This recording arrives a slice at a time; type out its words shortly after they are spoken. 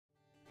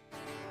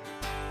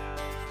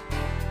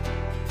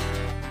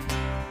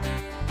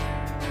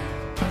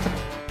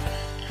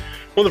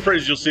One of the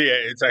phrases you'll see,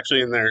 it's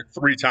actually in there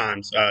three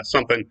times,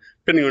 something,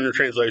 depending on your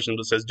translation,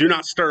 that says, do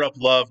not stir up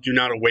love, do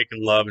not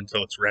awaken love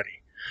until it's ready.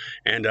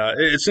 And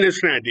it's an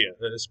interesting idea,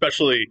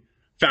 especially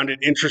found it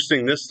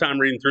interesting this time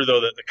reading through,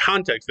 though, that the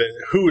context, that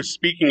who is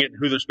speaking it and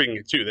who they're speaking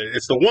it to. That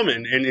it's the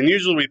woman, and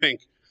usually we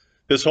think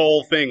this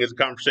whole thing is a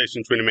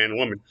conversation between a man and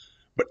woman.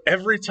 But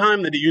every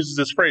time that he uses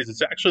this phrase,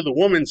 it's actually the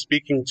woman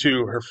speaking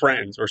to her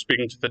friends or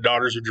speaking to the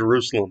daughters of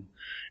Jerusalem.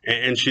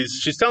 And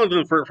she's telling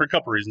them for a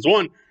couple reasons.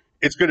 One,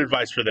 it's good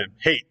advice for them.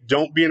 Hey,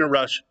 don't be in a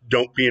rush.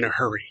 Don't be in a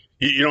hurry.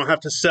 You don't have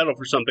to settle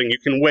for something. You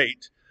can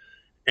wait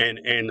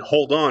and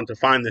hold on to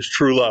find this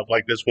true love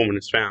like this woman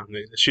has found.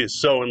 She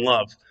is so in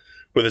love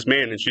with this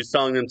man, and she's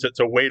telling them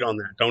to wait on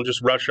that. Don't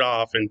just rush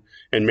off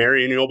and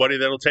marry any old buddy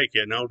that'll take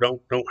you. No,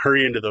 don't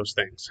hurry into those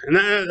things. And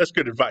that's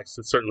good advice.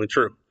 That's certainly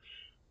true.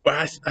 But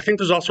I think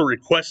there's also a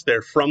request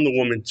there from the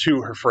woman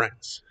to her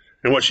friends.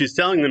 And what she's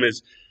telling them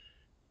is,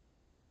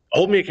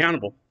 hold me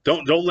accountable.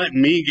 Don't let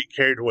me get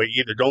carried away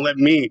either. Don't let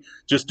me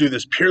just do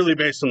this purely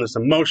based on this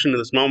emotion of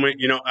this moment.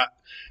 You know,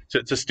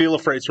 to steal a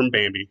phrase from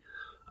Bambi,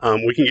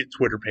 we can get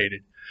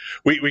Twitter-pated.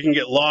 We can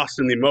get lost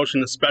in the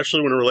emotion,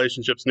 especially when a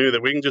relationship's new,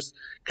 that we can just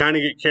kind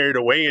of get carried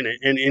away in it.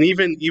 And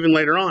even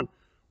later on,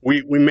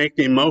 we make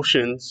the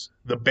emotions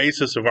the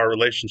basis of our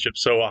relationship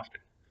so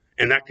often.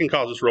 And that can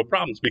cause us real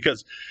problems,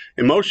 because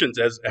emotions,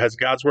 as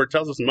God's word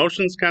tells us,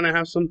 emotions kind of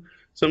have some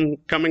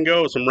come and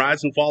go, some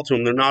rise and fall to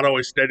them. They're not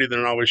always steady. They're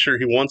not always sure.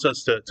 He wants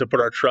us to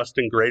put our trust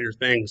in greater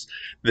things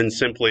than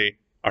simply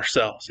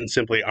ourselves and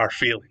simply our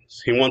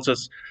feelings. He wants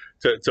us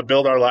to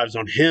build our lives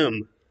on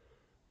Him,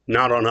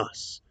 not on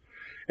us,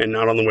 and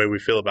not on the way we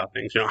feel about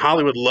things. You know,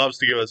 Hollywood loves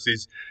to give us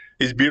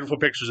these beautiful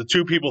pictures of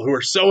two people who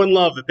are so in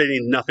love that they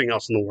need nothing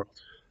else in the world.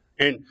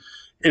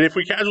 And if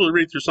we casually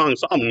read through Song of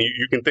Solomon,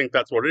 you can think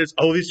that's what it is.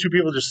 Oh, these two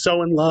people are just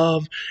so in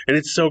love, and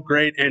it's so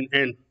great. And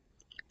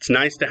it's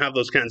nice to have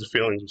those kinds of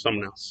feelings with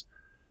someone else.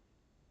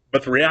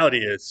 But the reality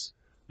is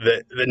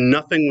that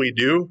nothing we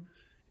do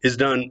is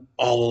done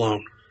all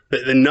alone.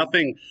 That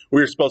nothing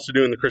we're supposed to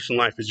do in the Christian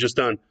life is just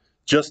done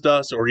just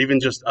us, or even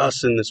just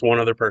us and this one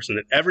other person.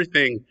 That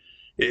everything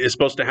is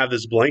supposed to have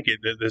this blanket,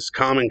 this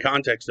common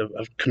context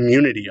of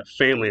community, of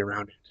family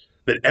around it.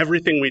 That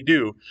everything we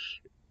do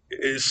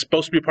is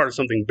supposed to be part of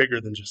something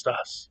bigger than just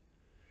us.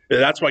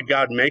 That's why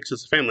God makes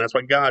us a family. That's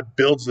why God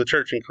builds the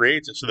church and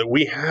creates it, so that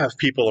we have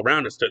people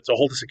around us to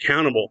hold us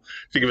accountable,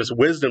 to give us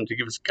wisdom, to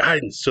give us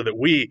guidance, so that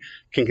we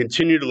can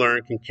continue to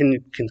learn, can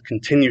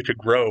continue to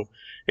grow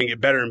and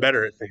get better and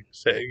better at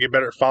things, get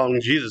better at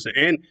following Jesus,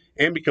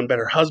 and become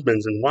better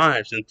husbands and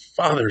wives and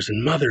fathers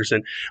and mothers,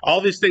 and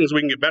all these things we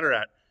can get better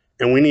at.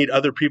 And we need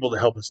other people to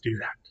help us do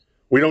that.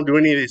 We don't do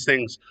any of these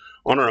things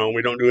on our own.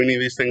 We don't do any of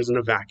these things in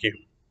a vacuum.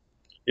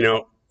 You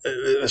know,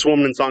 this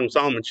woman in Song of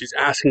Solomon, she's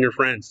asking her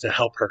friends to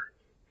help her.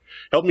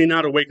 Help me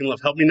not awaken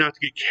love. Help me not to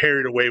get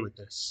carried away with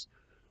this.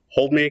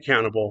 Hold me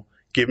accountable.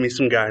 Give me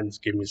some guidance.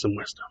 Give me some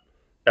wisdom.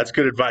 That's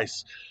good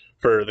advice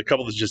for the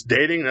couple that's just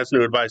dating. That's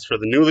new advice for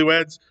the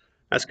newlyweds.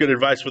 That's good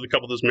advice for the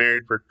couple that's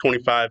married for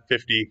 25,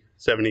 50,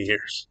 70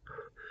 years.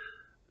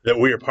 That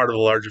we are part of a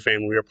larger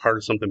family. We are part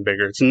of something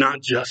bigger. It's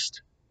not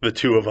just the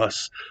two of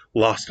us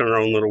lost in our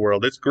own little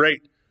world. It's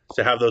great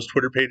to have those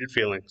Twitter-pated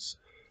feelings,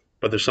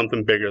 but there's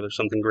something bigger, there's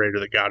something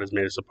greater that God has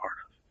made us a part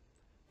of.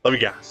 Love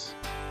you guys.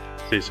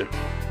 See you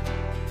soon.